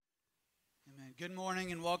Good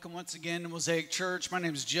morning and welcome once again to Mosaic Church. My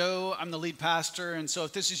name is Joe. I'm the lead pastor. And so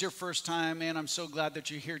if this is your first time, man, I'm so glad that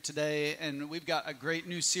you're here today. And we've got a great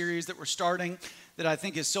new series that we're starting that I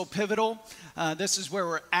think is so pivotal. This is where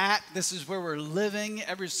we're at. This is where we're living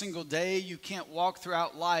every single day. You can't walk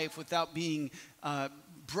throughout life without being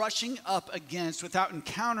brushing up against, without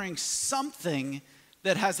encountering something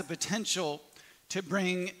that has the potential to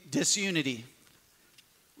bring disunity.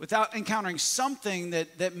 Without encountering something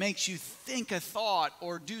that makes you think a thought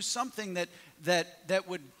or do something that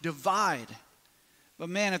would divide. But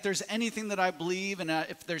man, if there's anything that I believe and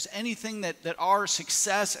if there's anything that our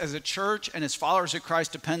success as a church and as followers of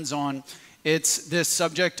Christ depends on, it's this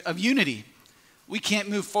subject of unity. We can't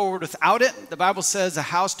move forward without it. The Bible says a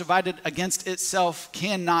house divided against itself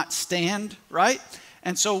cannot stand, right?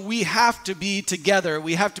 And so we have to be together.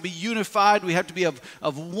 We have to be unified. We have to be of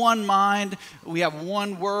one mind. We have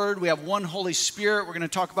one word. We have one Holy Spirit. We're going to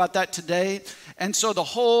talk about that today. And so the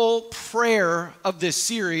whole prayer of this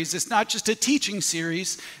series, it's not just a teaching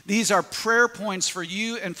series. These are prayer points for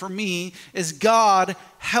you and for me, is God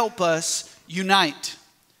help us unite.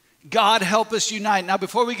 God help us unite. Now,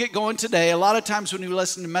 before we get going today, a lot of times when we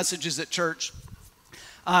listen to messages at church,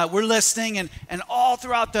 we're listening, and all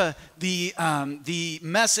throughout the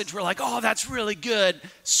message, we're like, oh, that's really good.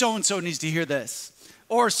 So-and-so needs to hear this.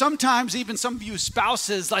 Or sometimes even some of you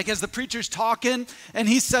spouses, like as the preacher's talking and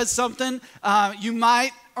he says something, you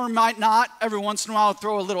might or might not every once in a while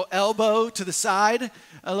throw a little elbow to the side,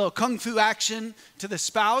 a little kung fu action to the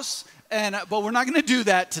spouse. But we're not going to do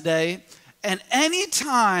that today. And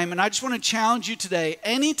anytime, and I just want to challenge you today,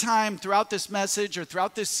 anytime throughout this message or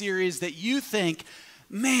throughout this series that you think,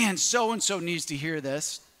 man, so-and-so needs to hear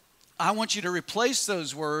this, I want you to replace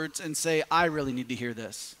those words and say, I really need to hear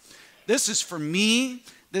this. This is for me.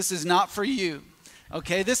 This is not for you.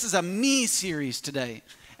 Okay, this is a me series today.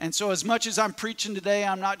 And so as much as I'm preaching today,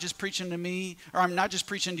 I'm not just preaching to me, or I'm not just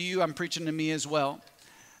preaching to you, I'm preaching to me as well.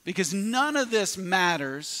 Because none of this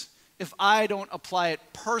matters if I don't apply it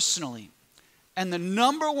personally. And the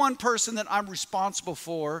number one person that I'm responsible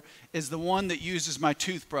for is the one that uses my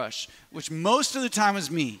toothbrush, which most of the time is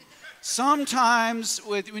me. Sometimes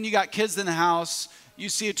when you got kids in the house, you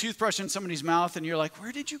see a toothbrush in somebody's mouth and you're like,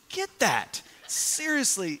 where did you get that?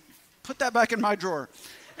 Seriously, put that back in my drawer.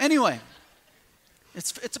 Anyway,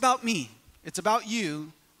 it's about me. It's about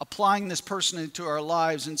you applying this person into our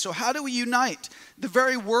lives. And so how do we unite? The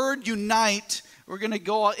very word unite, we're going to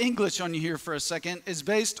go all English on you here for a second, is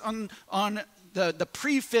based on the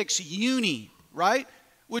prefix uni, right?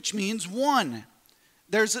 Which means one.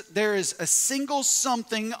 There is a single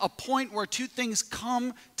something, a point where two things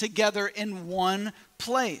come together in one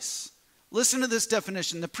place. Listen to this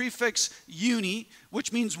definition. The prefix uni,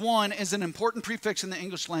 which means one, is an important prefix in the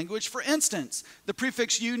English language. For instance, the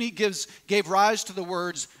prefix uni gave rise to the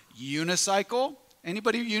words unicycle.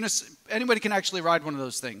 Anybody can actually ride one of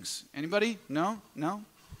those things? Anybody? No?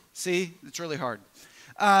 See, it's really hard.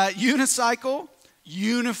 Unicycle,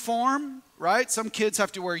 uniform, right? Some kids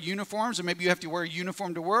have to wear uniforms, or maybe you have to wear a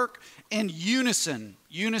uniform to work. And unison.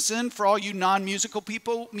 Unison, for all you non-musical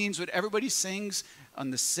people, means when everybody sings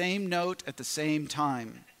on the same note at the same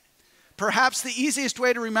time. Perhaps the easiest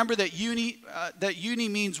way to remember that uni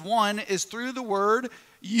means one is through the word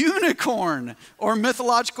unicorn, or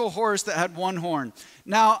mythological horse that had one horn.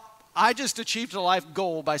 Now, I just achieved a life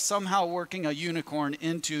goal by somehow working a unicorn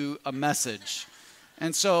into a message.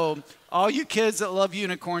 And so all you kids that love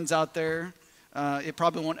unicorns out there, it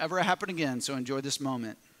probably won't ever happen again, so enjoy this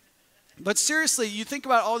moment. But seriously, you think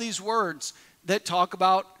about all these words that talk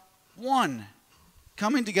about one,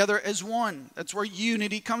 coming together as one. That's where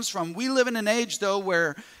unity comes from. We live in an age, though,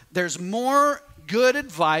 where there's more good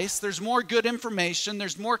advice, there's more good information,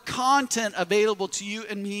 there's more content available to you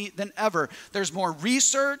and me than ever. There's more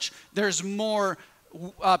research, there's more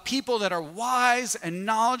people that are wise and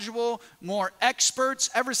knowledgeable, more experts.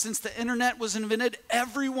 Ever since the internet was invented,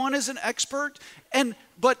 everyone is an expert.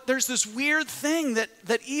 But there's this weird thing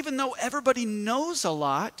that even though everybody knows a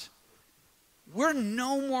lot, we're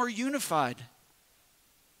no more unified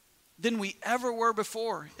than we ever were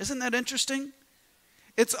before. Isn't that interesting?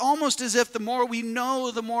 It's almost as if the more we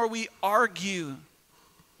know, the more we argue.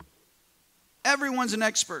 Everyone's an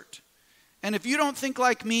expert. And if you don't think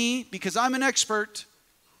like me, because I'm an expert,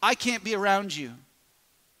 I can't be around you.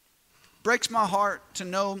 Breaks my heart to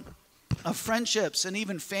know of friendships and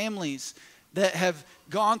even families that have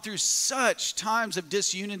gone through such times of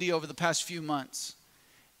disunity over the past few months.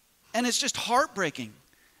 And it's just heartbreaking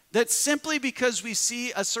that simply because we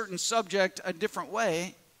see a certain subject a different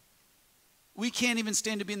way, we can't even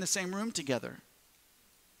stand to be in the same room together.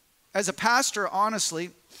 As a pastor, honestly,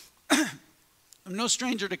 I'm no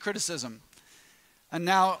stranger to criticism. And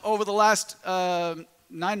now, over the last 9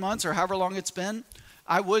 months or however long it's been,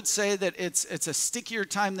 I would say that it's a stickier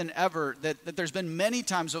time than ever, that there's been many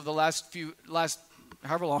times over the last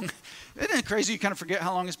however long. Isn't it crazy? You kind of forget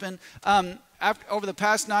how long it's been. Over the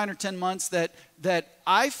past 9 or 10 months that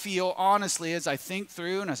I feel, honestly, as I think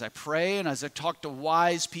through and as I pray and as I talk to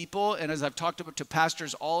wise people and as I've talked to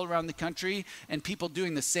pastors all around the country and people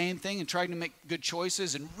doing the same thing and trying to make good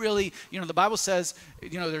choices, and really, the Bible says,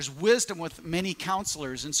 there's wisdom with many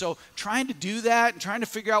counselors. And so trying to do that and trying to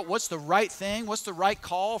figure out what's the right thing, what's the right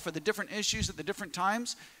call for the different issues at the different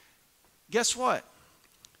times, guess what?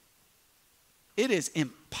 It is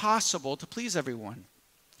impossible to please everyone.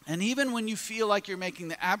 And even when you feel like you're making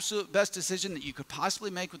the absolute best decision that you could possibly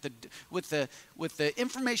make with the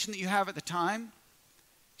information that you have at the time,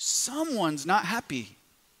 someone's not happy.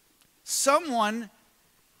 Someone,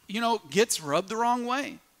 gets rubbed the wrong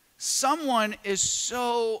way. Someone is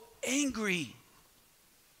so angry.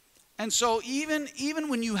 And so even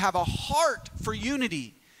when you have a heart for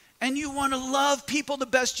unity and you want to love people the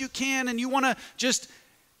best you can and you want to just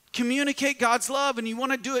communicate God's love and you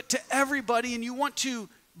want to do it to everybody and you want to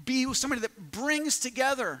be somebody that brings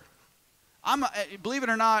together. Believe it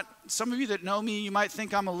or not, some of you that know me, you might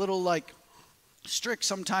think I'm a little strict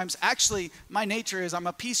sometimes. Actually, my nature is I'm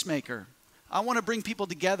a peacemaker. I want to bring people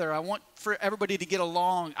together. I want for everybody to get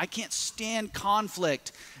along. I can't stand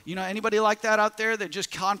conflict. Anybody like that out there? They're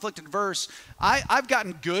just conflict adverse. I've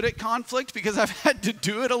gotten good at conflict because I've had to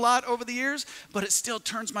do it a lot over the years, but it still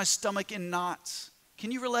turns my stomach in knots.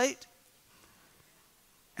 Can you relate?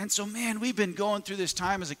 And so, man, we've been going through this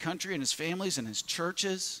time as a country and as families and as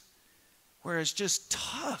churches where it's just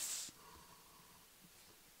tough.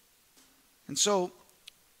 And so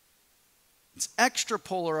it's extra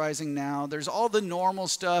polarizing now. There's all the normal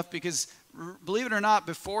stuff because, believe it or not,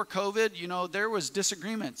 before COVID, there was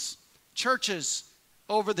disagreements. Churches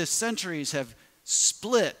over the centuries have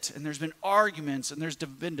split, and there's been arguments, and there's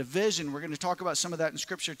been division. We're going to talk about some of that in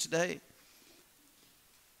Scripture today.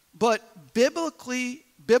 But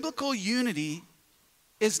biblical unity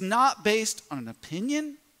is not based on an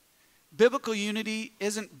opinion. Biblical unity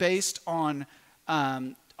isn't based on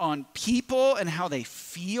people and how they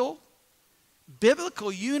feel.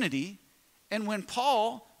 Biblical unity, and when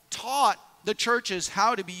Paul taught the churches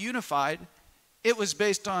how to be unified, it was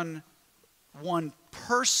based on one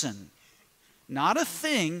person, not a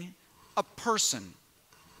thing, a person.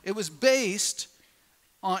 It was based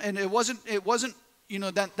on, and it wasn't.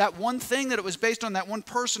 That one thing that it was based on, that one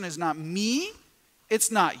person is not me, it's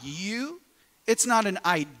not you, it's not an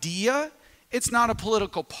idea, it's not a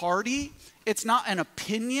political party, it's not an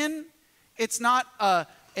opinion, it's not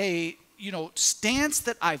a stance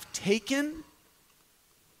that I've taken.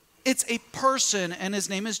 It's a person, and his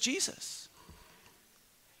name is Jesus.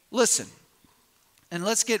 Listen, and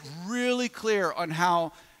let's get really clear on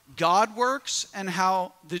how God works and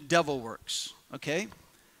how the devil works, okay?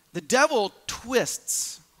 The devil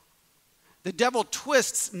twists. The devil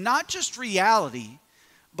twists not just reality,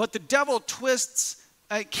 but the devil twists,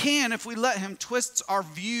 if we let him, twists our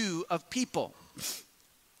view of people.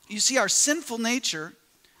 You see, our sinful nature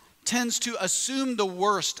tends to assume the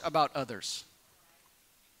worst about others.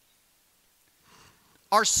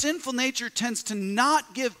 Our sinful nature tends to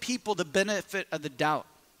not give people the benefit of the doubt.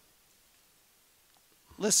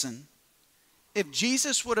 Listen. If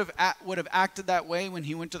Jesus would have acted that way when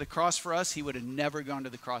he went to the cross for us, he would have never gone to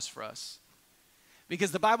the cross for us.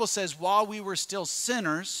 Because the Bible says, while we were still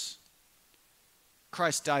sinners,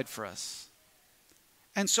 Christ died for us.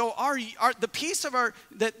 And so the piece of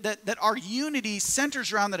that our unity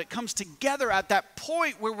centers around, that it comes together at that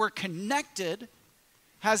point where we're connected,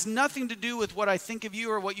 has nothing to do with what I think of you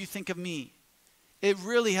or what you think of me. It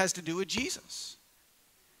really has to do with Jesus.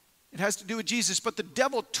 It has to do with Jesus, but the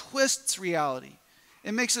devil twists reality.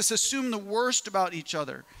 It makes us assume the worst about each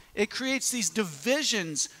other. It creates these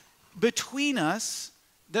divisions between us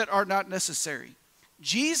that are not necessary.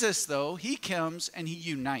 Jesus, though, he comes and he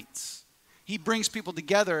unites. He brings people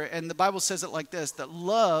together, and the Bible says it like this, that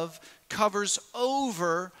love covers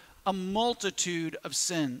over a multitude of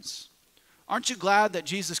sins. Aren't you glad that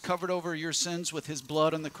Jesus covered over your sins with his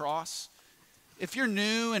blood on the cross? If you're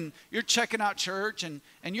new and you're checking out church and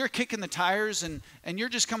you're kicking the tires and you're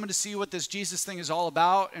just coming to see what this Jesus thing is all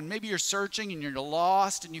about, and maybe you're searching and you're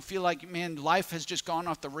lost and you feel like, man, life has just gone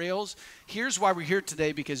off the rails, here's why we're here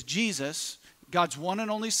today, because Jesus, God's one and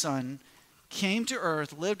only Son, came to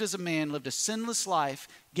earth, lived as a man, lived a sinless life,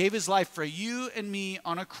 gave his life for you and me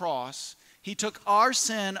on a cross. He took our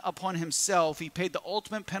sin upon himself. He paid the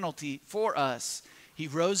ultimate penalty for us. He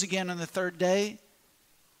rose again on the third day.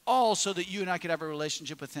 all so that you and I could have a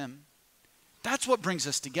relationship with him. That's what brings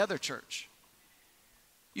us together, church.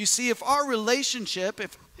 You see, if our relationship,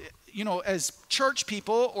 as church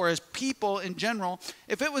people or as people in general,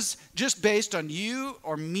 if it was just based on you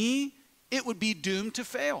or me, it would be doomed to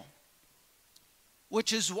fail.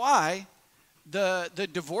 Which is why the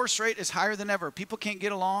divorce rate is higher than ever. People can't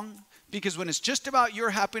get along because when it's just about your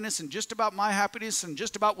happiness and just about my happiness and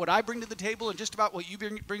just about what I bring to the table and just about what you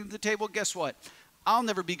bring to the table, guess what? I'll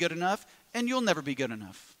never be good enough and you'll never be good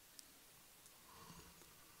enough.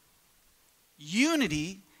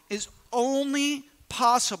 Unity is only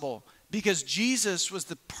possible because Jesus was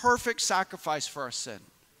the perfect sacrifice for our sin.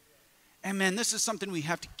 And man, this is something we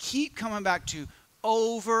have to keep coming back to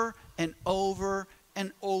over and over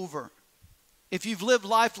and over. If you've lived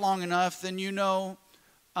life long enough, then you know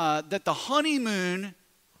that the honeymoon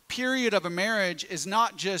period of a marriage is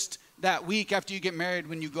not just that week after you get married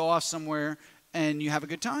when you go off somewhere and you have a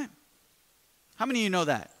good time. How many of you know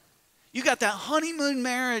that? You got that honeymoon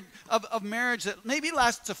marriage of marriage that maybe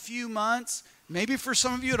lasts a few months. Maybe for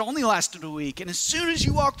some of you, it only lasted a week. And as soon as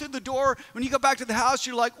you walk through the door, when you go back to the house,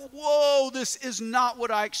 you're like, whoa, this is not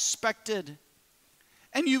what I expected.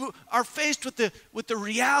 And you are faced with the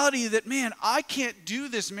reality that, man, I can't do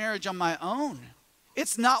this marriage on my own.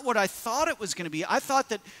 It's not what I thought it was going to be. I thought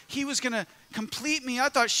that he was going to complete me. I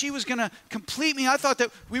thought she was going to complete me. I thought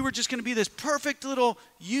that we were just going to be this perfect little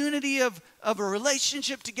unity of a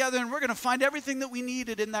relationship together, and we're going to find everything that we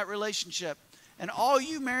needed in that relationship. And all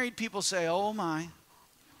you married people say, oh my,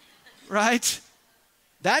 right?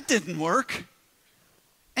 That didn't work.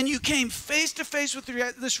 And you came face to face with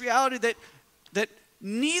this reality that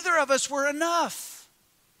neither of us were enough.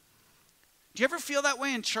 Do you ever feel that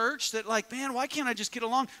way in church? That like, man, why can't I just get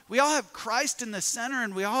along? We all have Christ in the center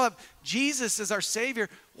and we all have Jesus as our Savior.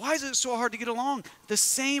 Why is it so hard to get along? The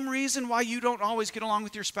same reason why you don't always get along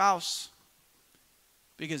with your spouse.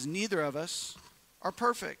 Because neither of us are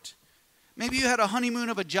perfect. Maybe you had a honeymoon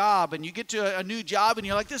of a job and you get to a new job and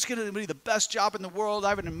you're like, this is going to be the best job in the world. I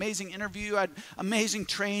have an amazing interview. I had amazing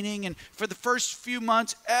training. And for the first few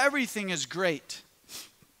months, everything is great.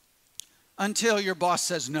 Until your boss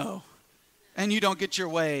says no. And you don't get your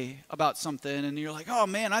way about something. And you're like, oh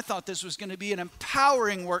man, I thought this was going to be an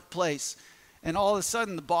empowering workplace. And all of a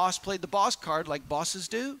sudden, the boss played the boss card like bosses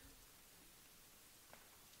do.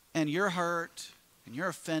 And you're hurt. And you're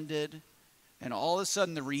offended. And all of a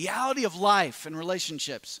sudden, the reality of life and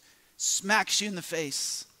relationships smacks you in the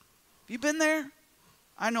face. Have you been there?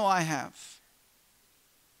 I know I have.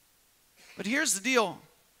 But here's the deal.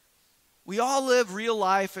 We all live real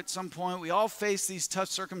life at some point. We all face these tough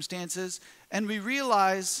circumstances. And we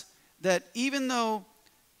realize that even though,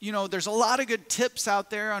 there's a lot of good tips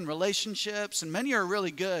out there on relationships, and many are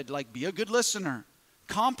really good, like be a good listener,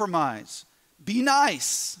 compromise, be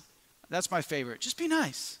nice. That's my favorite. Just be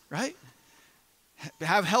nice, right?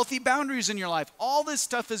 Have healthy boundaries in your life. All this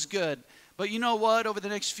stuff is good. But you know what? Over the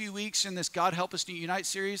next few weeks in this God Help Us to Unite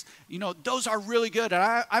series, those are really good.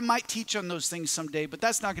 And I might teach on those things someday, but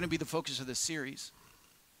that's not going to be the focus of this series.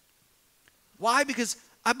 Why? Because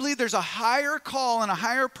I believe there's a higher call and a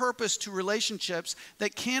higher purpose to relationships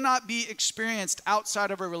that cannot be experienced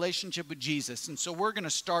outside of a relationship with Jesus. And so we're going to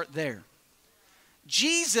start there.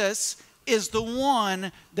 Jesus is the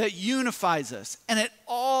one that unifies us, and it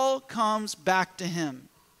all comes back to him.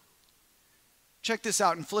 Check this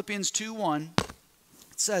out in Philippians 2:1.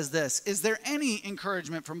 It says this, is there any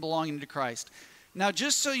encouragement from belonging to Christ? Now,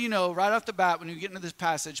 just so you know, right off the bat, when we get into this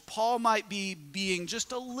passage, Paul might be being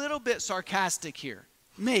just a little bit sarcastic here.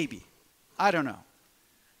 Maybe. I don't know.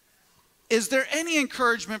 Is there any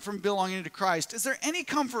encouragement from belonging to Christ? Is there any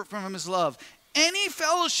comfort from his love? Any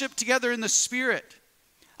fellowship together in the Spirit?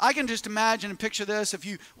 I can just imagine and picture this. If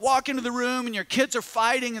you walk into the room and your kids are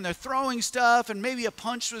fighting and they're throwing stuff and maybe a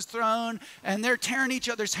punch was thrown and they're tearing each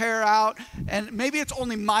other's hair out, and maybe it's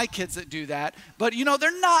only my kids that do that, but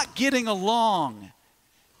they're not getting along.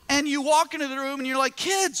 And you walk into the room and you're like,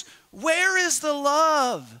 kids, where is the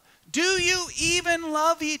love? Do you even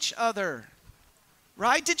love each other?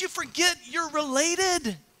 Right? Did you forget you're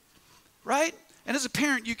related? Right? And as a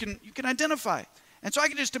parent, you can identify. And so I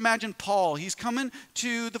can just imagine Paul. He's coming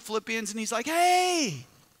to the Philippians and he's like, hey,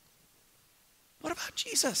 what about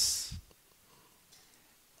Jesus?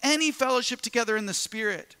 Any fellowship together in the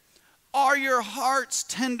Spirit. Are your hearts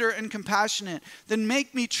tender and compassionate? Then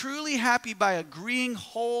make me truly happy by agreeing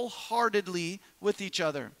wholeheartedly with each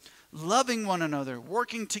other, loving one another,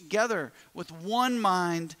 working together with one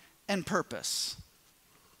mind and purpose.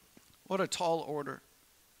 What a tall order.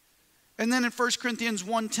 And then in 1 Corinthians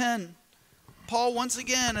 1:10, Paul once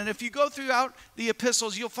again, and if you go throughout the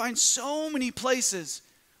epistles, you'll find so many places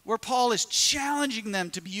where Paul is challenging them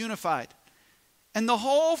to be unified. And the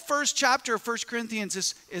whole first chapter of 1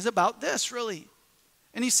 Corinthians is about this, really.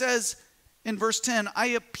 And he says in verse 10, I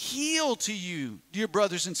appeal to you, dear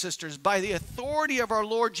brothers and sisters, by the authority of our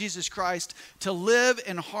Lord Jesus Christ, to live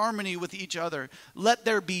in harmony with each other. Let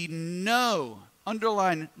there be no,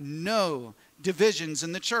 underline, no divisions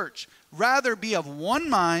in the church. Rather be of one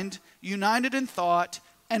mind, united in thought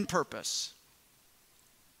and purpose.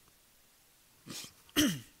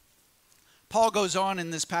 Paul goes on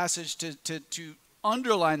in this passage to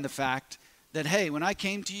underline the fact that, hey, when I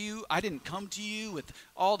came to you, I didn't come to you with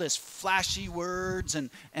all this flashy words and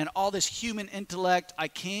all this human intellect. I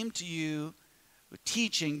came to you with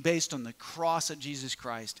teaching based on the cross of Jesus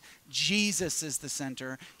Christ. Jesus is the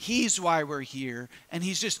center. He's why we're here. And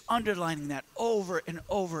he's just underlining that over and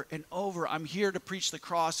over and over. I'm here to preach the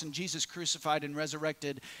cross and Jesus crucified and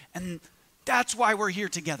resurrected. And that's why we're here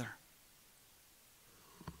together.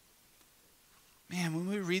 Man, when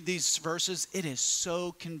we read these verses, it is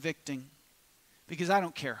so convicting. Because I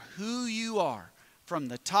don't care who you are, from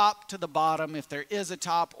the top to the bottom, if there is a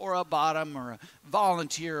top or a bottom or a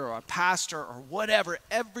volunteer or a pastor or whatever,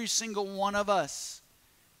 every single one of us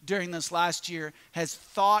during this last year has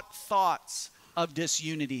thought thoughts of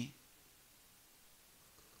disunity.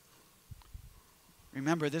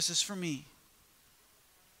 Remember, this is for me.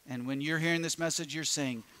 And when you're hearing this message, you're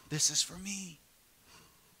saying, this is for me.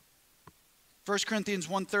 1 Corinthians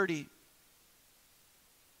 1:30.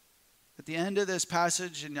 At the end of this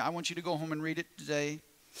passage, and I want you to go home and read it today,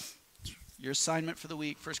 your assignment for the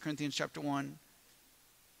week, 1 Corinthians chapter 1.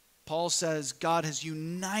 Paul says, God has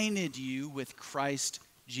united you with Christ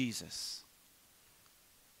Jesus.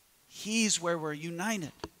 He's where we're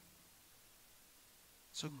united.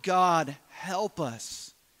 So God, help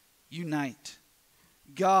us unite.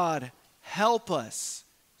 God, help us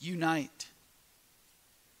unite.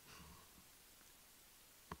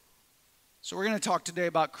 So we're going to talk today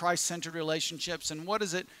about Christ-centered relationships and what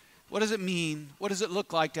does it mean? What does it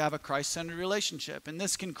look like to have a Christ-centered relationship? And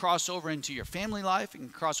this can cross over into your family life. It can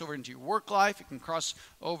cross over into your work life. It can cross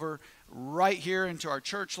over right here into our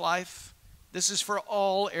church life. This is for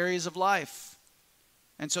all areas of life.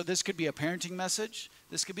 And so this could be a parenting message.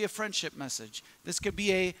 This could be a friendship message. This could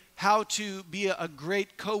be a how to be a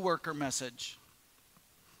great coworker message.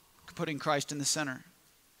 Putting Christ in the center.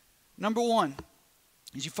 Number one.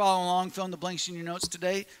 As you follow along, fill in the blanks in your notes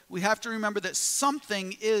today, we have to remember that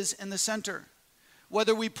something is in the center.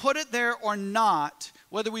 Whether we put it there or not,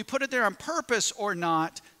 whether we put it there on purpose or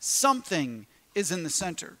not, something is in the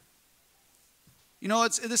center. You know,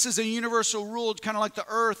 this is a universal rule, kind of like the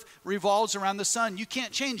earth revolves around the sun. You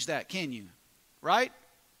can't change that, can you? Right?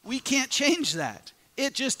 We can't change that.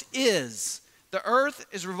 It just is. The earth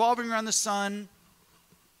is revolving around the sun.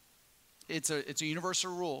 It's a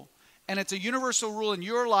universal rule. And it's a universal rule in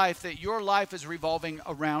your life that your life is revolving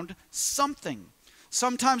around something.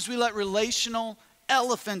 Sometimes we let relational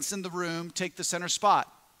elephants in the room take the center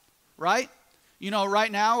spot, right? You know,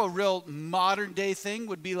 right now, a real modern day thing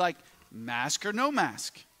would be like mask or no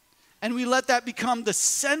mask. And we let that become the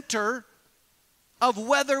center of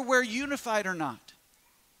whether we're unified or not.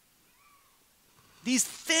 These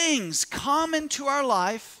things come into our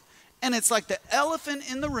life, and it's like the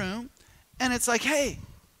elephant in the room, and it's like, hey,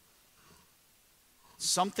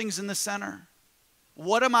 something's in the center.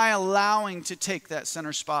 What am I allowing to take that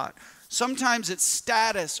center spot? Sometimes it's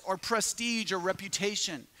status or prestige or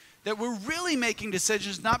reputation that we're really making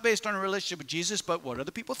decisions not based on a relationship with Jesus, but what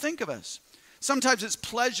other people think of us. Sometimes it's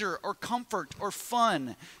pleasure or comfort or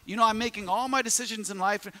fun. You know, I'm making all my decisions in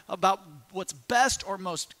life about what's best or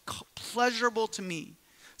most pleasurable to me.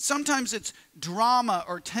 Sometimes it's drama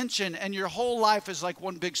or tension, and your whole life is like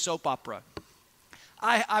one big soap opera.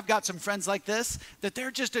 I've got some friends like this, that they're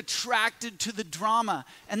just attracted to the drama,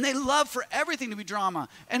 and they love for everything to be drama.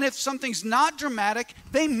 And if something's not dramatic,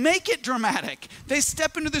 they make it dramatic. They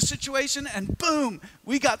step into the situation, and boom,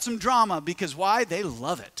 we got some drama. Because why? They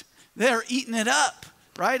love it. They're eating it up,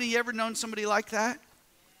 right? Have you ever known somebody like that?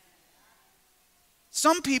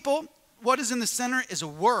 Some people, what is in the center is a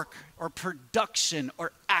work or production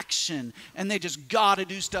or action, and they just got to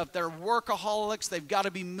do stuff. They're workaholics. They've got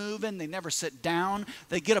to be moving. They never sit down.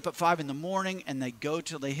 They get up at 5 a.m. and they go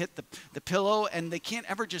till they hit the pillow, and they can't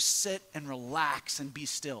ever just sit and relax and be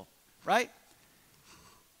still, right?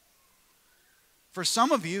 For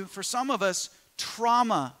some of you, for some of us,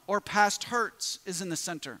 trauma or past hurts is in the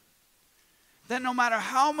center. That no matter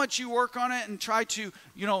how much you work on it and try to,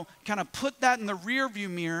 kind of put that in the rearview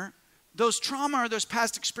mirror, those trauma or those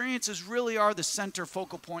past experiences really are the center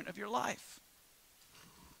focal point of your life.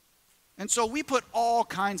 And so we put all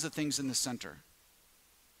kinds of things in the center.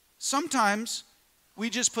 sometimes we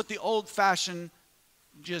just put the old-fashioned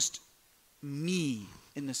just me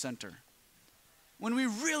in the center. When we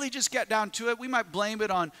really just get down to it, we might blame it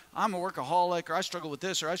on, I'm a workaholic, or I struggle with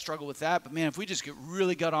this, or I struggle with that. But man, if we just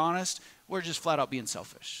really got honest, we're just flat out being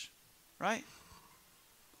selfish, right?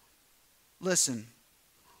 Listen,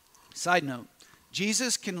 side note,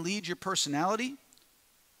 Jesus can lead your personality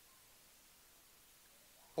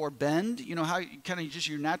or bend, you know, how kind of just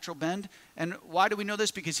your natural bend. And why do we know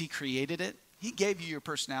this? Because he created it. He gave you your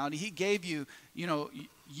personality. He gave you,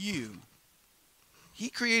 you. He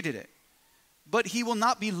created it. But he will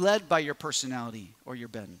not be led by your personality or your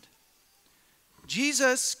bend.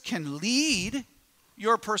 Jesus can lead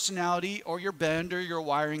your personality or your bend or your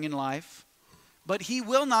wiring in life, but he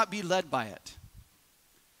will not be led by it.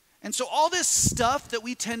 And so all this stuff that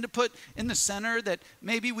we tend to put in the center that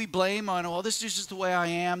maybe we blame on, well, this is just the way I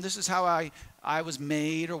am, this is how I was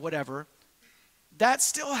made or whatever, that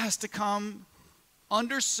still has to come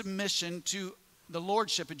under submission to the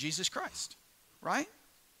lordship of Jesus Christ, right?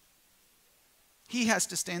 He has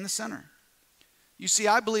to stay in the center. You see,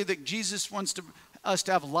 I believe that Jesus wants us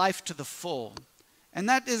to have life to the full. And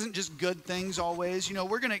that isn't just good things always. You know,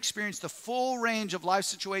 we're going to experience the full range of life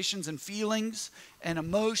situations and feelings and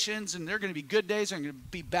emotions, and there are going to be good days, there are going to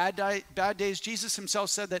be bad days. Jesus himself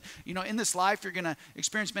said that, in this life you're going to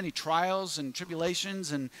experience many trials and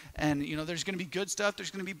tribulations, and there's going to be good stuff,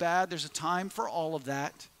 there's going to be bad. There's a time for all of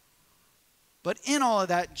that. But in all of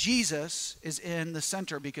that, Jesus is in the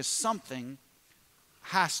center because something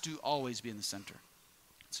has to always be in the center.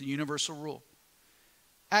 It's a universal rule.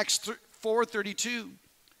 Acts 4:32,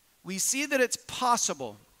 we see that it's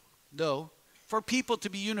possible, though, for people to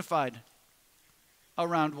be unified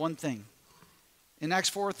around one thing. In Acts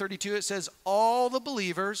 4:32, it says, all the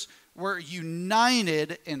believers were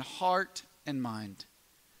united in heart and mind.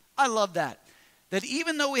 I love that. That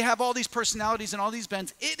even though we have all these personalities and all these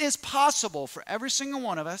bends, it is possible for every single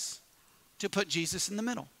one of us to put Jesus in the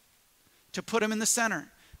middle, to put him in the center,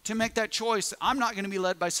 to make that choice. I'm not going to be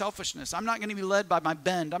led by selfishness. I'm not going to be led by my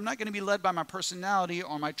bend. I'm not going to be led by my personality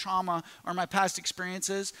or my trauma or my past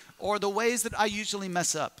experiences or the ways that I usually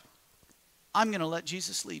mess up. I'm going to let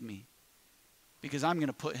Jesus lead me because I'm going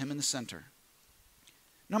to put him in the center.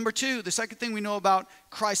 Number two, the second thing we know about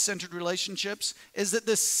Christ-centered relationships is that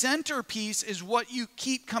the centerpiece is what you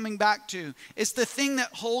keep coming back to. It's the thing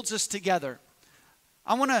that holds us together.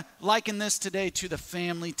 I want to liken this today to the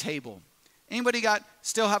family table. Anybody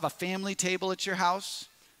still have a family table at your house?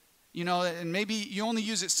 And maybe you only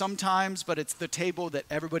use it sometimes, but it's the table that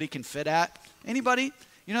everybody can fit at. Anybody?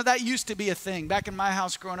 That used to be a thing. Back in my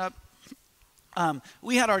house growing up,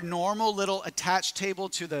 we had our normal little attached table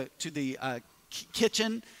to the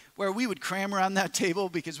kitchen where we would cram around that table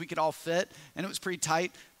because we could all fit, and it was pretty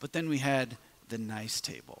tight. But then we had the nice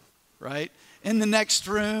table, right? In the next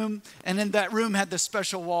room, and in that room had the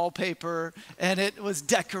special wallpaper, and it was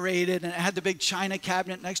decorated, and it had the big china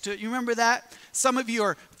cabinet next to it. You remember that? Some of you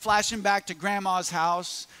are flashing back to grandma's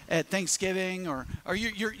house at Thanksgiving, or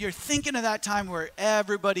you're thinking of that time where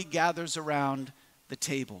everybody gathers around the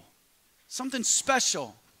table. Something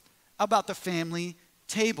special about the family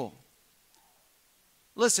table.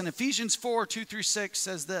 Listen, Ephesians 4:2-6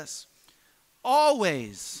 says this,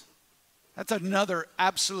 always. That's another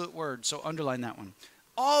absolute word, so underline that one.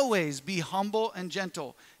 Always be humble and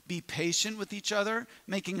gentle. Be patient with each other,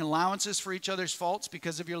 making allowances for each other's faults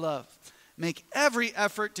because of your love. Make every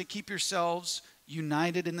effort to keep yourselves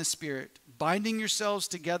united in the Spirit, binding yourselves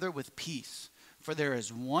together with peace. For there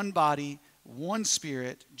is one body, one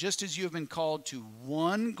Spirit, just as you have been called to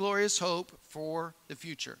one glorious hope for the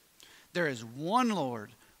future. There is one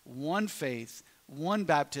Lord, one faith, one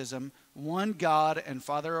baptism, one God and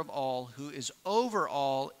Father of all, who is over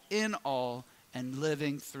all, in all, and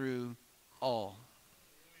living through all.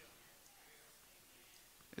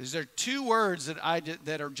 Is there two words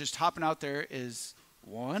that are just hopping out there is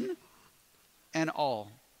one and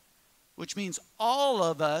all, which means all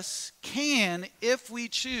of us can, if we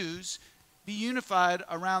choose, be unified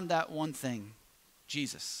around that one thing,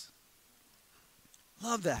 Jesus.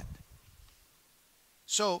 Love that.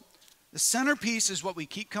 So the centerpiece is what we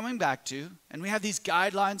keep coming back to, and we have these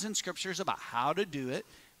guidelines in scriptures about how to do it,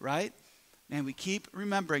 right? And we keep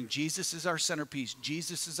remembering Jesus is our centerpiece.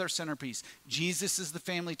 Jesus is our centerpiece. Jesus is the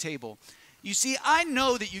family table. You see, I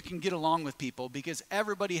know that you can get along with people because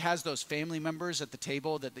everybody has those family members at the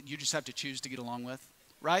table that you just have to choose to get along with,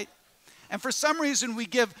 right? And for some reason, we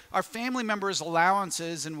give our family members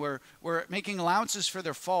allowances, and we're making allowances for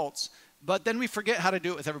their faults, but then we forget how to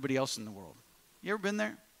do it with everybody else in the world. You ever been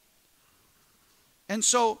there? And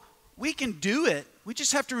so we can do it. We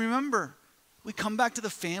just have to remember We come back to the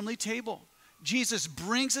family table. Jesus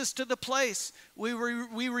brings us to the place we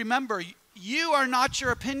remember, you are not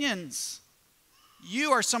your opinions.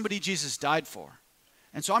 You are somebody Jesus died for.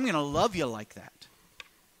 And so I'm going to love you like that.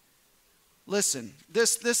 Listen,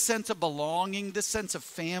 this sense of belonging, this sense of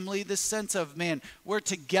family, this sense of, man, we're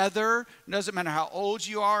together. It doesn't matter how old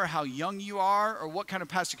you are, or how young you are, or what kind of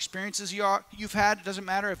past experiences you've had. It doesn't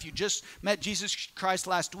matter if you just met Jesus Christ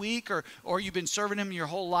last week or you've been serving him your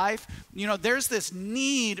whole life. You know, there's this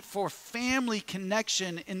need for family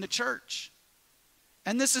connection in the church.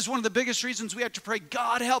 And this is one of the biggest reasons we have to pray,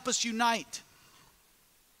 God, help us unite.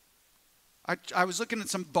 I was looking at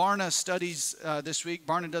some Barna studies this week.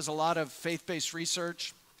 Barna does a lot of faith-based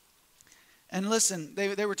research. And listen,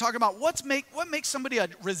 they were talking about what makes somebody a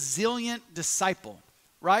resilient disciple,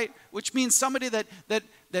 right? Which means somebody that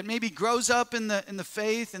maybe grows up in the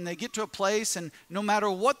faith and they get to a place and no matter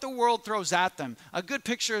what the world throws at them. A good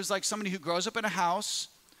picture is like somebody who grows up in a house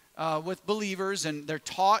with believers and they're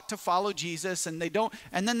taught to follow Jesus and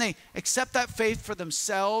then they accept that faith for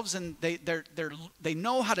themselves and they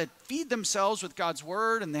know how to feed themselves with God's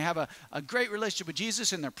word and they have a great relationship with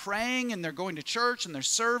Jesus and they're praying and they're going to church and they're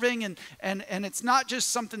serving and it's not just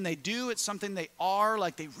something they do, it's something they are,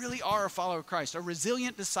 like they really are a follower of Christ, a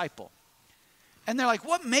resilient disciple. And they're like,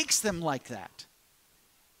 what makes them like that?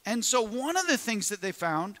 And so one of the things that they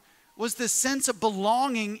found was this sense of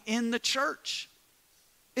belonging in the church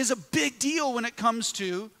is a big deal when it comes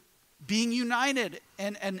to being united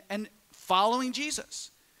and following Jesus.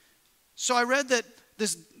 So I read that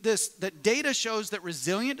that data shows that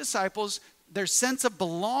resilient disciples, their sense of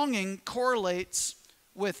belonging correlates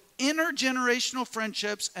with intergenerational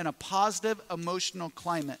friendships and a positive emotional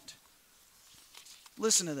climate.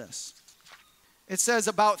 Listen to this. It says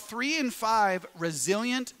about 3 in 5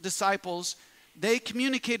 resilient disciples, they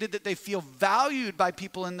communicated that they feel valued by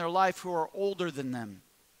people in their life who are older than them.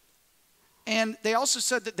 And they also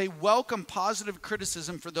said that they welcome positive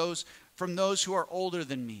criticism from those who are older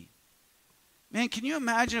than me. Man, can you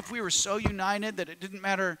imagine if we were so united that it didn't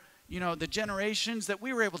matter, the generations, that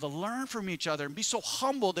we were able to learn from each other and be so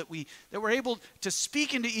humble that we're able to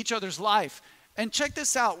speak into each other's life. And check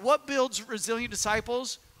this out. What builds resilient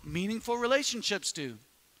disciples? Meaningful relationships do.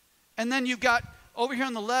 And then you've got, over here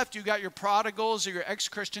on the left, you got your prodigals or your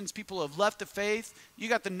ex-Christians, people who have left the faith. You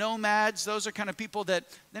got the nomads. Those are kind of people that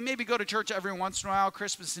they maybe go to church every once in a while,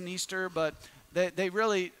 Christmas and Easter, but they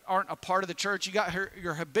really aren't a part of the church. You got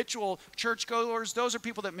your habitual churchgoers. Those are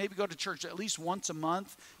people that maybe go to church at least once a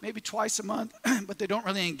month, maybe twice a month, but they don't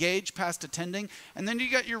really engage past attending. And then you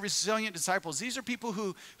got your resilient disciples. These are people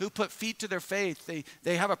who put feet to their faith.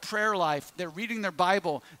 They have a prayer life. They're reading their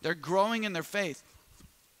Bible. They're growing in their faith.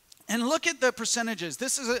 And look at the percentages.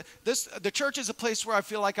 The church is a place where I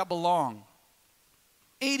feel like I belong.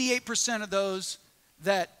 88% of those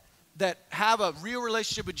that have a real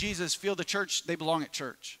relationship with Jesus feel they belong at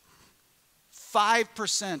church.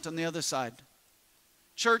 5% on the other side.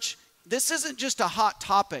 Church, this isn't just a hot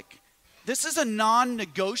topic. This is a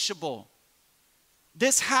non-negotiable.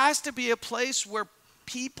 This has to be a place where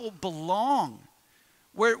people belong,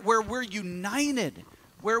 where we're united,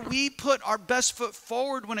 where we put our best foot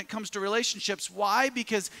forward when it comes to relationships. Why?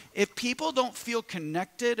 Because if people don't feel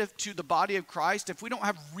connected to the body of Christ, if we don't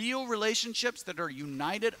have real relationships that are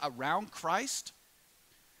united around Christ,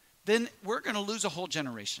 then we're going to lose a whole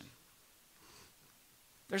generation.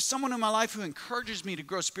 There's someone in my life who encourages me to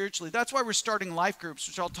grow spiritually. That's why we're starting life groups,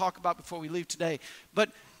 which I'll talk about before we leave today.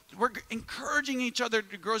 But we're encouraging each other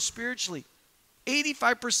to grow spiritually.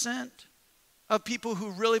 85% of people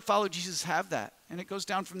who really follow Jesus have that. And it goes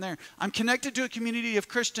down from there. I'm connected to a community of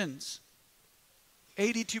Christians.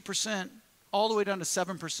 82%, all the way down to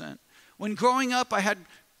 7%. When growing up, I had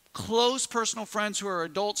close personal friends who are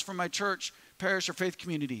adults from my church, parish, or faith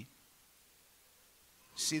community.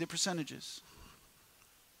 See the percentages.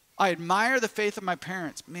 I admire the faith of my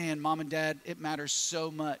parents. Man, mom and dad, it matters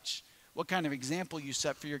so much what kind of example you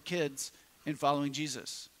set for your kids in following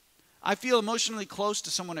Jesus. I feel emotionally close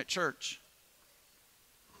to someone at church.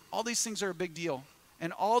 All these things are a big deal.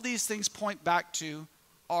 And all these things point back to,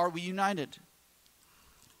 are we united?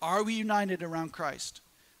 Are we united around Christ?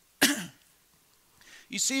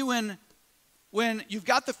 You see, when you've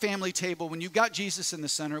got the family table, when you've got Jesus in the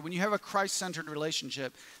center, when you have a Christ-centered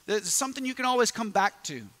relationship, there's something you can always come back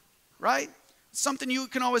to, right? Something you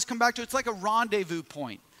can always come back to. It's like a rendezvous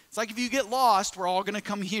point. It's like if you get lost, we're all going to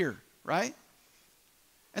come here, right?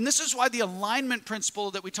 And this is why the alignment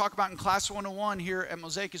principle that we talk about in Class 101 here at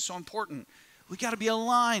Mosaic is so important. We got to be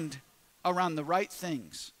aligned around the right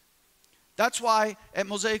things. That's why at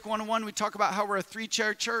Mosaic 101 we talk about how we're a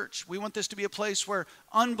three-chair church. We want this to be a place where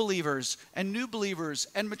unbelievers and new believers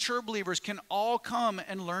and mature believers can all come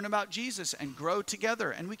and learn about Jesus and grow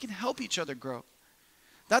together, and we can help each other grow.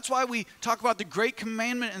 That's why we talk about the Great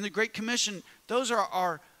Commandment and the Great Commission. Those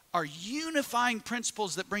are our unifying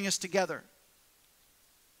principles that bring us together.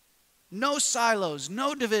 No silos,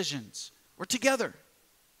 no divisions. We're together.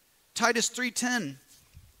 Titus 3:10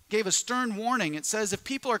 gave a stern warning. It says, if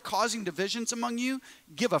people are causing divisions among you,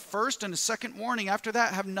 give a first and a second warning. After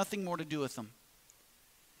that, have nothing more to do with them.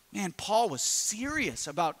 Man, Paul was serious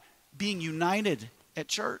about being united at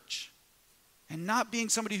church and not being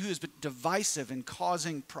somebody who is divisive and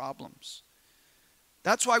causing problems.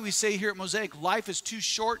 That's why we say here at Mosaic, life is too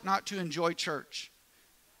short not to enjoy church.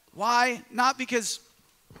 Why? Not because,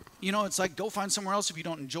 it's like go find somewhere else if you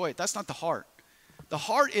don't enjoy it. That's not the heart. The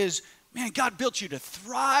heart is, man, God built you to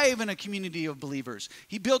thrive in a community of believers.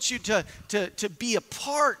 He built you to be a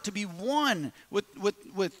part, to be one with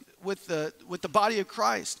the body of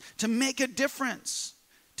Christ, to make a difference,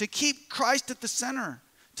 to keep Christ at the center,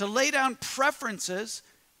 to lay down preferences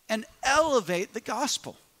and elevate the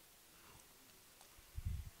gospel.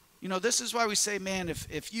 This is why we say, man,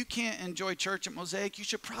 if you can't enjoy church at Mosaic, you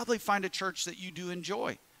should probably find a church that you do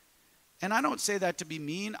enjoy. And I don't say that to be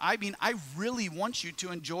mean. I mean, I really want you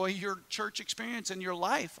to enjoy your church experience in your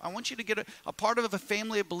life. I want you to get a part of a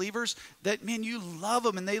family of believers that, man, you love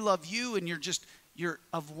them and they love you, and you're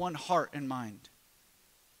of one heart and mind.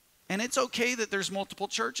 And it's okay that there's multiple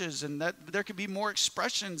churches and that there could be more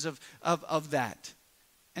expressions of that.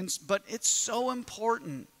 But it's so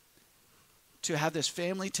important to have this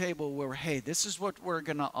family table where, hey, this is what we're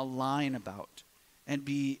going to align about and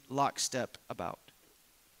be lockstep about.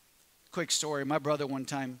 Quick story. My brother one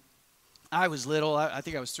time, I was little. I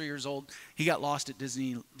think I was 3 years old. He got lost at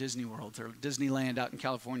Disney World or Disneyland out in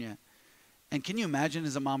California. And can you imagine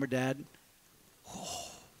as a mom or dad? Oh.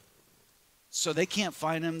 So they can't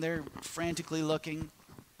find him. They're frantically looking.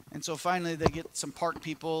 And so finally they get some park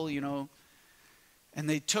people, and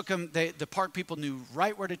they took him. The park people knew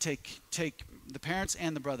right where to take the parents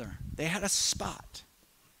and the brother. They had a spot.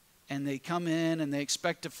 And they come in and they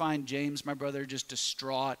expect to find James, my brother, just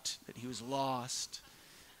distraught that he was lost.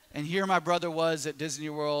 And here my brother was at Disney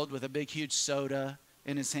World with a big, huge soda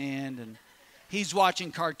in his hand. And he's watching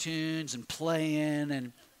cartoons and playing,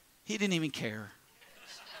 and he didn't even care.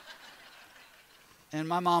 And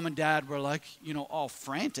my mom and dad were like, all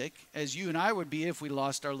frantic, as you and I would be if we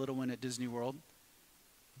lost our little one at Disney World.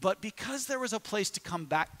 But because there was a place to come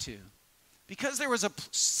back to, because there was a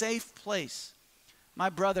safe place, my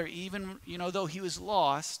brother, even, though he was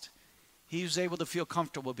lost, he was able to feel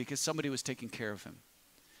comfortable because somebody was taking care of him.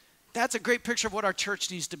 That's a great picture of what our church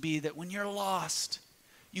needs to be, that when you're lost,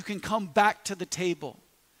 you can come back to the table.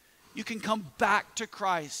 You can come back to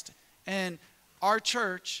Christ. And our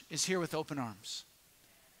church is here with open arms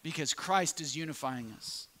because Christ is unifying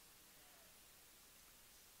us.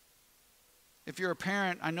 If you're a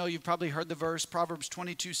parent, I know you've probably heard the verse, Proverbs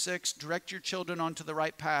 22:6, direct your children onto the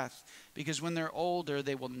right path, because when they're older,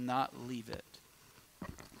 they will not leave it.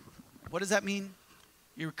 What does that mean?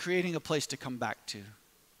 You're creating a place to come back to.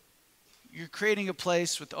 You're creating a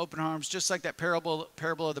place with open arms, just like that parable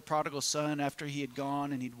of the prodigal son after he had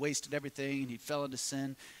gone and he'd wasted everything and he fell into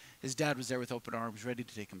sin. His dad was there with open arms, ready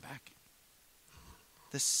to take him back.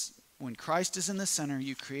 When Christ is in the center,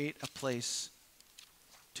 you create a place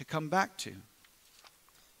to come back to.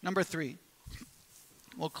 Number 3,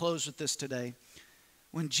 we'll close with this today.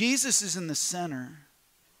 When Jesus is in the center,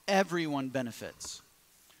 everyone benefits.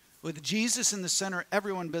 With Jesus in the center,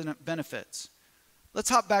 everyone benefits. Let's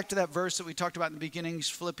hop back to that verse that we talked about in the beginning,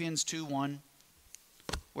 Philippians 2:1,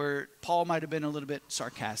 where Paul might have been a little bit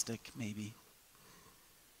sarcastic, maybe.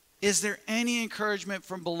 Is there any encouragement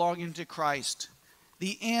from belonging to Christ?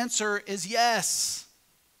 The answer is yes.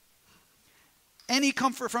 Any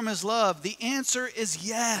comfort from his love? The answer is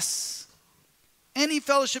yes. Any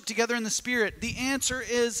fellowship together in the Spirit? The answer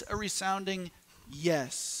is a resounding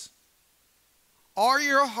yes. Are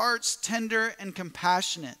your hearts tender and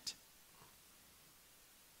compassionate?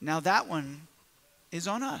 Now that one is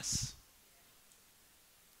on us.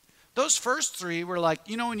 Those first 3 were like,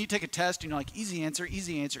 when you take a test, like easy answer,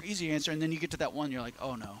 easy answer, easy answer, and then you get to that one, you're like,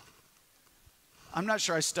 oh no. I'm not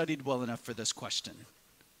sure I studied well enough for this question.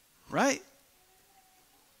 Right?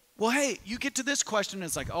 Well, hey, you get to this question, and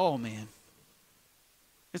it's like, oh, man.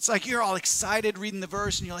 It's like you're all excited reading the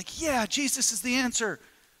verse, and you're like, yeah, Jesus is the answer.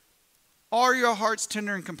 Are your hearts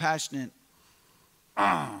tender and compassionate?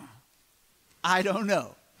 I don't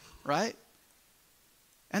know, right?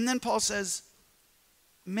 And then Paul says,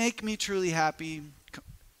 make me truly happy.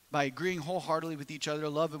 by agreeing wholeheartedly with each other,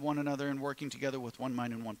 loving one another, and working together with one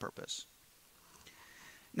mind and one purpose.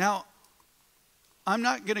 Now, I'm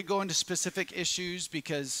not going to go into specific issues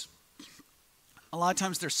because a lot of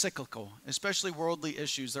times they're cyclical, especially worldly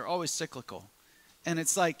issues. They're always cyclical. And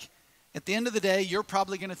it's like, at the end of the day, you're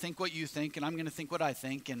probably going to think what you think, and I'm going to think what I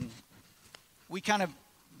think, and we kind of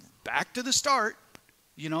back to the start,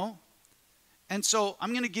 you know? And so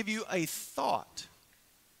I'm going to give you a thought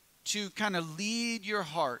to kind of lead your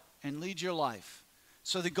heart and lead your life.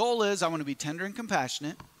 So the goal is I want to be tender and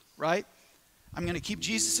compassionate, right? I'm going to keep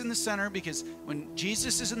Jesus in the center, because when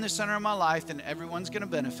Jesus is in the center of my life, then everyone's going to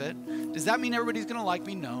benefit. Does that mean everybody's going to like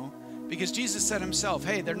me? No. Because Jesus said himself,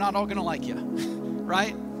 hey, they're not all going to like you,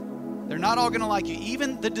 right? They're not all going to like you.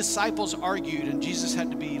 Even the disciples argued, and Jesus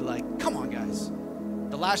had to be like, come on, guys.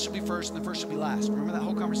 The last shall be first, and the first shall be last. Remember that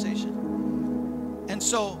whole conversation? And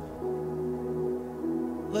so,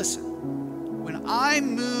 listen, when I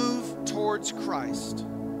move towards Christ,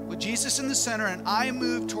 with Jesus in the center, and I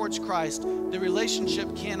move towards Christ, the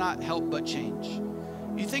relationship cannot help but change.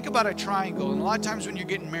 You think about a triangle, and a lot of times when you're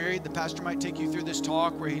getting married, the pastor might take you through this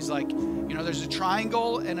talk where he's like, you know, there's a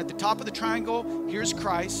triangle, and at the top of the triangle, here's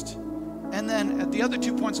Christ. And then at the other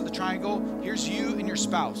 2 points of the triangle, here's you and your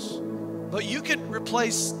spouse. But you could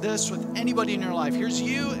replace this with anybody in your life. Here's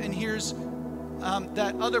you, and here's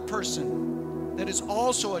that other person that is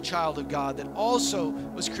also a child of God, that also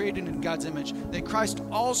was created in God's image, that Christ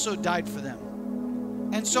also died for them.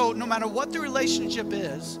 And so no matter what the relationship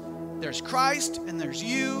is, there's Christ, and there's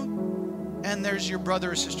you, and there's your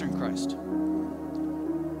brother or sister in Christ.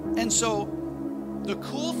 And so the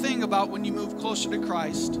cool thing about when you move closer to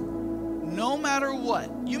Christ, no matter what,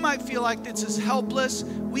 you might feel like this is helpless,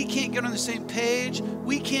 we can't get on the same page,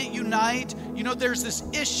 we can't unite, you know, there's this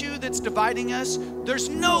issue that's dividing us. There's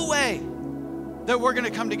no way that we're going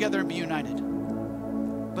to come together and be united.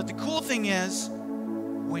 But the cool thing is,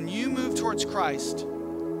 when you move towards Christ,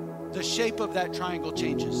 the shape of that triangle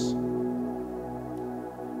changes.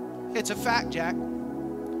 It's a fact, Jack.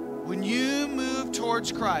 When you move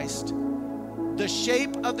towards Christ, the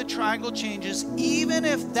shape of the triangle changes, even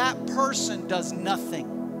if that person does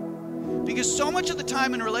nothing. Because so much of the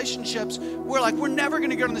time in relationships, we're never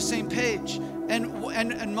going to get on the same page.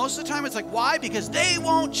 And most of the time it's like, why? Because they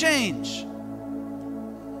won't change.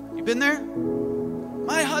 You been there?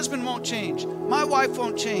 My husband won't change. My wife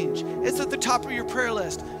won't change. It's at the top of your prayer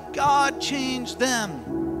list. God changed them.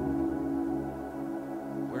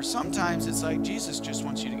 Where sometimes it's like Jesus just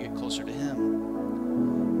wants you to get closer to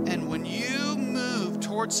him. And when you move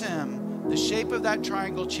towards him, the shape of that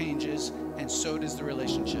triangle changes, and so does the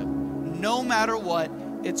relationship. No matter what,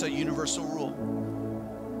 it's a universal rule.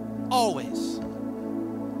 Always.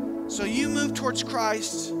 So you move towards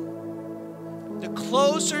Christ, the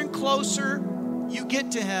closer and closer you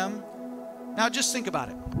get to him. Now just think about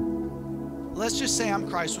it. Let's just say I'm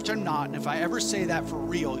Christ, which I'm not, and if I ever say that for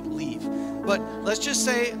real, leave. But let's just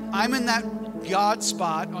say I'm in that God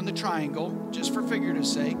spot on the triangle, just for figurative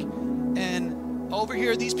sake, and over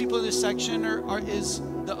here, these people in this section is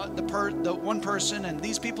the one person, and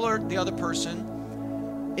these people are the other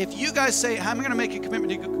person. If you guys say, I'm going to make a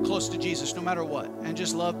commitment to get close to Jesus no matter what, and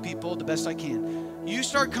just love people the best I can, you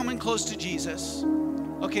start coming close to Jesus.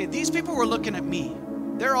 Okay, these people were looking at me.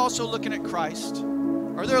 They're also looking at Christ,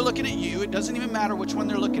 or they're looking at you. It doesn't even matter which one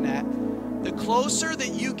they're looking at. The closer that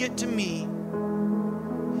you get to me,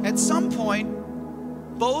 at some point,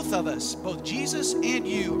 both of us, both Jesus and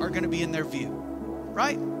you, are going to be in their view,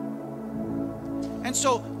 right? And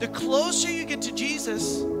so the closer you get to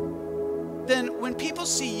Jesus, then when people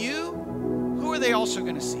see you, who are they also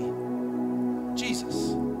going to see? Jesus.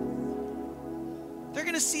 They're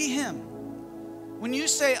going to see him. When you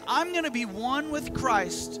say, I'm going to be one with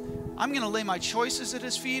Christ, I'm going to lay my choices at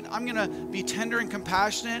his feet, I'm going to be tender and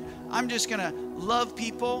compassionate, I'm just going to love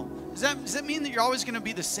people. Does that mean that you're always going to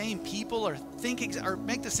be the same people, or think or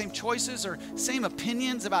make the same choices or same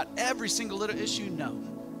opinions about every single little issue? No.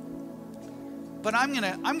 But I'm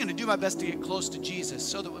going to do my best to get close to Jesus,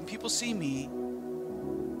 so that when people see me,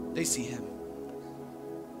 they see him.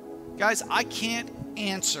 Guys, I can't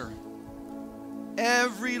answer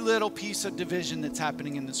every little piece of division that's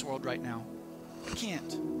happening in this world right now. I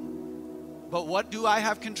can't. But what do I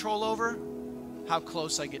have control over? How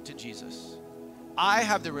close I get to Jesus. I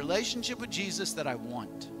have the relationship with Jesus that I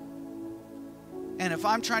want. And if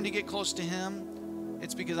I'm trying to get close to him,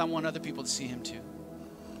 it's because I want other people to see him too.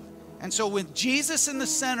 And so with Jesus in the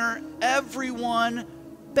center, everyone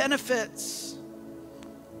benefits.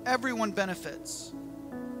 Everyone benefits.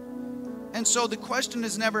 And so the question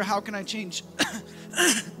is never, how can I change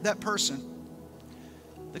that person?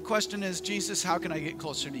 The question is, Jesus, how can I get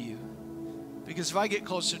closer to you? Because if I get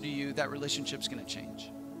closer to you, that relationship's going to change.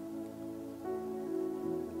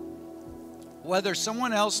 Whether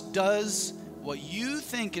someone else does what you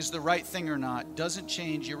think is the right thing or not doesn't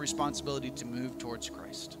change your responsibility to move towards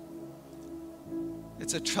Christ.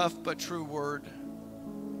 It's a tough but true word.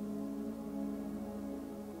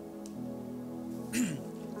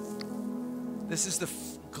 This is the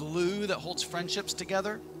glue that holds friendships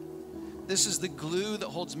together. This is the glue that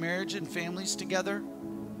holds marriage and families together.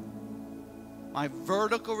 My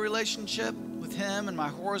vertical relationship with him and my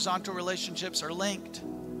horizontal relationships are linked.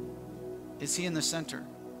 Is he in the center?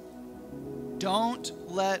 Don't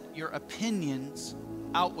let your opinions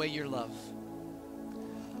outweigh your love.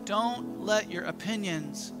 Don't let your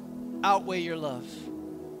opinions outweigh your love.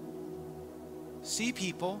 See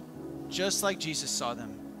people just like Jesus saw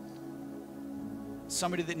them.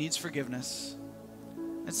 Somebody that needs forgiveness.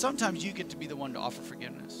 And sometimes you get to be the one to offer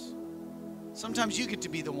forgiveness. Sometimes you get to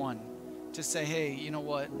be the one to say, hey, you know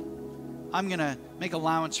what? I'm going to make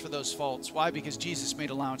allowance for those faults. Why? Because Jesus made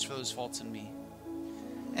allowance for those faults in me.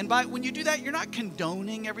 And when you do that, you're not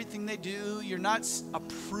condoning everything they do. You're not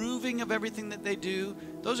approving of everything that they do.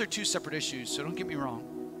 Those are two separate issues, so don't get me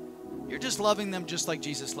wrong. You're just loving them just like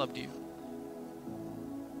Jesus loved you.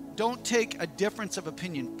 Don't take a difference of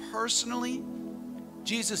opinion personally.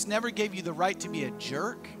 Jesus never gave you the right to be a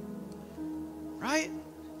jerk, right?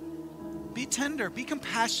 Be tender, be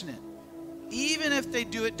compassionate. Even if they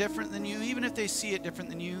do it different than you, even if they see it different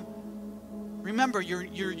than you, remember you're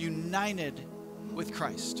united with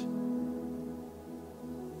Christ.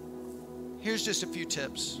 Here's just a few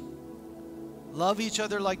tips. Love each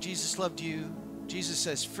other like Jesus loved you. Jesus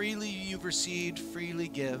says, freely you've received, freely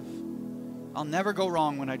give. I'll never go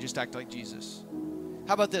wrong when I just act like Jesus.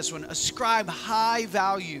 How about this one? Ascribe high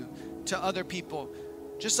value to other people.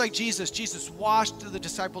 Just like Jesus washed the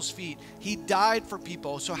disciples' feet. He died for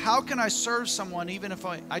people. So how can I serve someone even if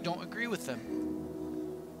I don't agree with them?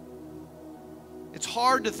 It's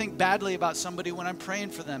hard to think badly about somebody when I'm praying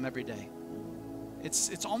for them every day.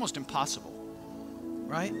 It's almost impossible,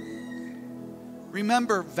 right?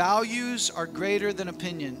 Remember, values are greater than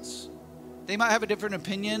opinions. They might have a different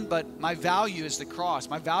opinion, but my value is the cross.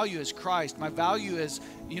 My value is Christ. My value is,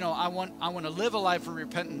 I want to live a life of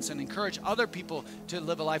repentance and encourage other people to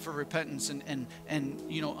live a life of repentance and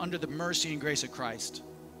under the mercy and grace of Christ.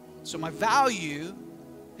 So my value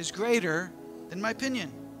is greater than my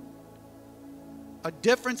opinion. A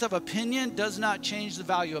difference of opinion does not change the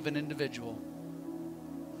value of an individual.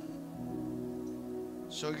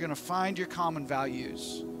 So you're going to find your common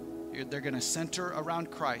values. They're going to center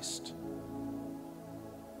around Christ.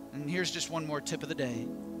 And here's just one more tip of the day.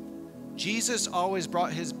 Jesus always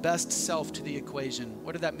brought his best self to the equation.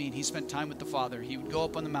 What did that mean? He spent time with the Father. He would go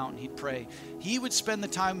up on the mountain. He'd pray. He would spend the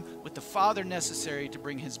time with the Father necessary to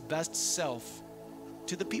bring his best self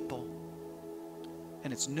to the people.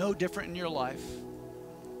 And it's no different in your life.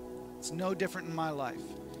 It's no different in my life.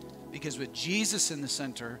 Because with Jesus in the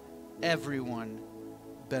center, everyone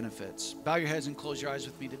benefits. Bow your heads and close your eyes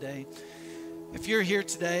with me today. If you're here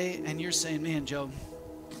today and you're saying, man, Joe,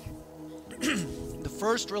 the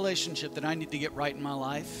first relationship that I need to get right in my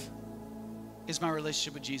life is my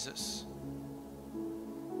relationship with Jesus.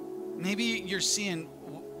 Maybe you're seeing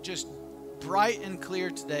just bright and clear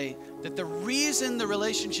today that the reason the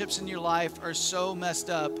relationships in your life are so messed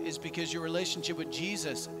up is because your relationship with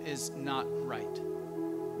Jesus is not right.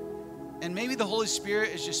 And maybe the Holy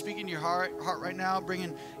Spirit is just speaking to your heart right now,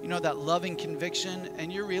 bringing, that loving conviction,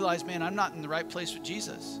 and you realize, man, I'm not in the right place with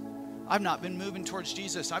Jesus. I've not been moving towards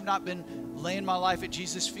Jesus. I've not been laying my life at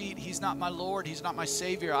Jesus' feet. He's not my Lord. He's not my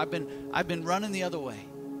Savior. I've been running the other way.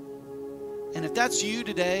 And if that's you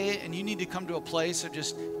today and you need to come to a place of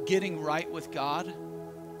just getting right with God,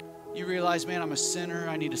 you realize, man, I'm a sinner.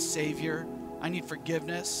 I need a Savior. I need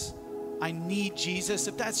forgiveness. I need Jesus.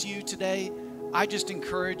 If that's you today, I just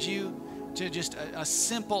encourage you to just a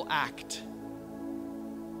simple act.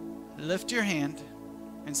 Lift your hand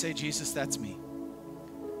and say, Jesus, that's me.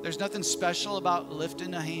 There's nothing special about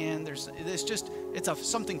lifting a hand. It's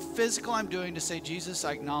something physical I'm doing to say, Jesus,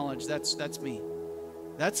 I acknowledge that's me.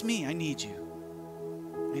 That's me. I need you.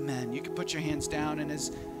 Amen. You can put your hands down, and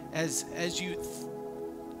as you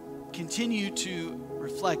continue to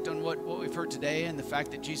reflect on what we've heard today and the fact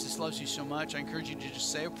that Jesus loves you so much, I encourage you to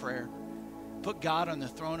just say a prayer. Put God on the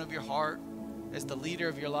throne of your heart as the leader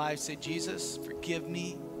of your life. Say, Jesus, forgive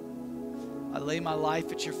me. I lay my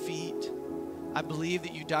life at your feet. I believe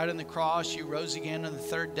that you died on the cross. You rose again on the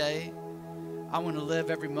third day. I want to live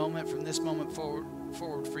every moment from this moment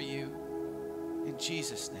forward for you. In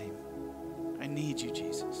Jesus' name, I need you,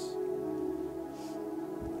 Jesus.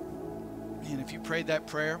 And if you prayed that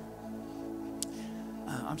prayer,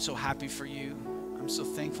 I'm so happy for you. I'm so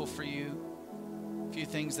thankful for you. A few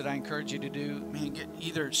things that I encourage you to do. Man,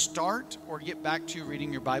 either start or get back to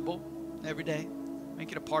reading your Bible every day.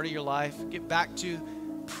 Make it a part of your life. Get back to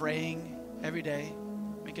praying every day.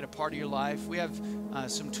 Make it a part of your life. We have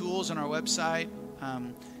some tools on our website.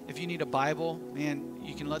 If you need a Bible, man,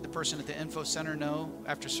 you can let the person at the info center know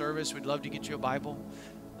after service. We'd love to get you a Bible.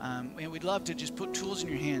 And we'd love to just put tools in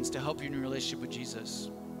your hands to help you in your relationship with Jesus.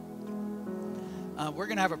 We're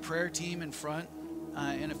going to have a prayer team in front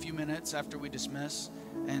in a few minutes after we dismiss.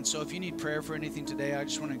 And so if you need prayer for anything today, I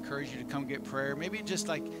just want to encourage you to come get prayer. Maybe just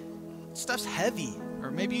like stuff's heavy,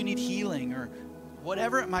 or maybe you need healing, or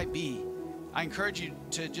whatever it might be. I encourage you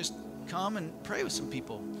to just come and pray with some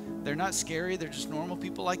people. They're not scary. They're just normal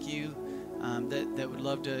people like you that would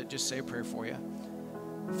love to just say a prayer for you.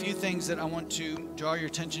 A few things that I want to draw your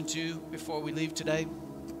attention to before we leave today.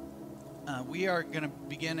 We are going to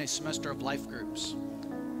begin a semester of life groups,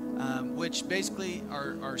 which basically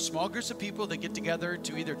are small groups of people that get together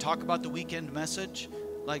to either talk about the weekend message,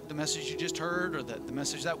 like the message you just heard, or the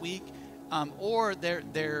message that week, or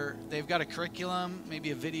they've got a curriculum,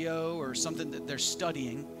 maybe a video or something that they're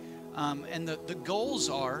studying. And the goals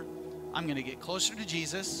are, I'm going to get closer to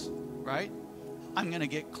Jesus, right? I'm going to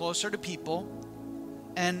get closer to people,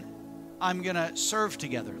 and I'm going to serve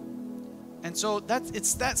together. And so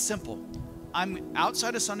it's that simple. I'm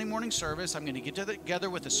outside of Sunday morning service. I'm going to get together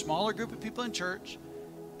with a smaller group of people in church,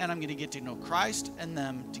 and I'm going to get to know Christ and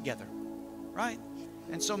them together, right?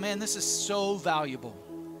 And so, man, this is so valuable.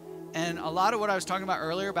 And a lot of what I was talking about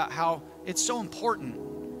earlier about how it's so important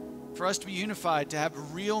for us to be unified, to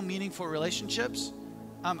have real, meaningful relationships.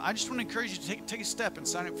 I just want to encourage you to take a step and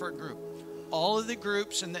sign up for a group. All of the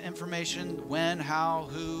groups and the information, when, how,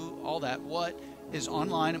 who, all that, what, is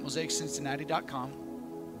online at mosaiccincinnati.com.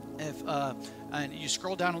 And you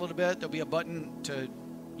scroll down a little bit, there'll be a button to,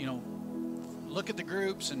 look at the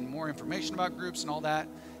groups and more information about groups and all that.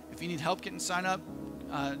 If you need help getting signed up,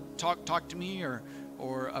 talk to me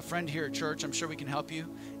or a friend here at church. I'm sure we can help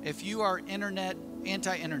you. If you are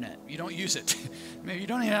anti-internet, you don't use it. Maybe you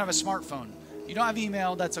don't even have a smartphone. You don't have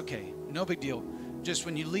email, that's okay. No big deal. Just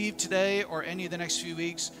when you leave today or any of the next few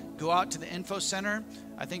weeks, go out to the info center.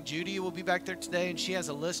 I think Judy will be back there today, and she has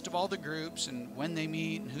a list of all the groups and when they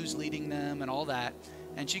meet and who's leading them and all that.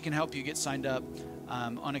 And she can help you get signed up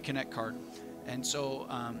on a Connect card. And so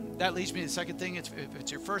that leads me to the second thing. If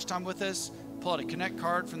it's your first time with us, pull out a Connect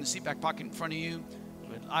card from the seat back pocket in front of you.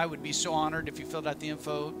 I would be so honored if you filled out the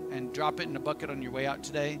info and drop it in a bucket on your way out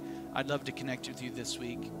today. I'd love to connect with you this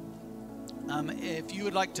week. If you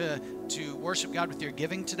would like to worship God with your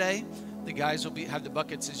giving today, the guys will have the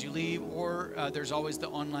buckets as you leave, or there's always the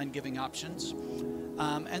online giving options.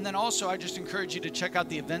 And then also, I just encourage you to check out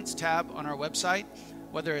the events tab on our website,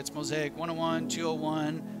 whether it's Mosaic 101,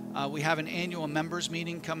 201. We have an annual members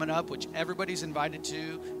meeting coming up, which everybody's invited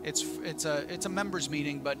to. It's a members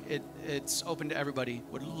meeting, but it's open to everybody.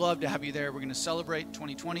 Would love to have you there. We're going to celebrate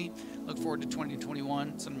 2020. Look forward to 2021.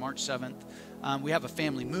 It's on March 7th. We have a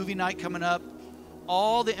family movie night coming up.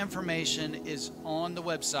 All the information is on the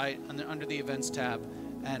website under the events tab,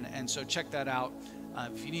 and so check that out.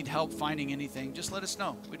 If you need help finding anything, just let us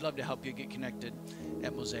know. We'd love to help you get connected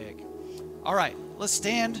at Mosaic. All right, let's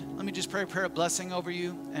stand. Let me just pray a prayer of blessing over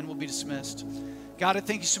you, and we'll be dismissed. God, I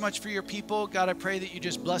thank you so much for your people. God, I pray that you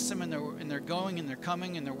just bless them in their going and their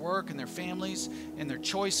coming, in their work, and their families, in their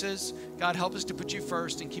choices. God, help us to put you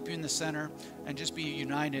first and keep you in the center and just be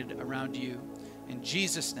united around you. In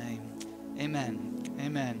Jesus' name, amen.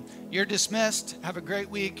 Amen. You're dismissed. Have a great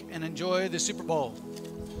week and enjoy the Super Bowl.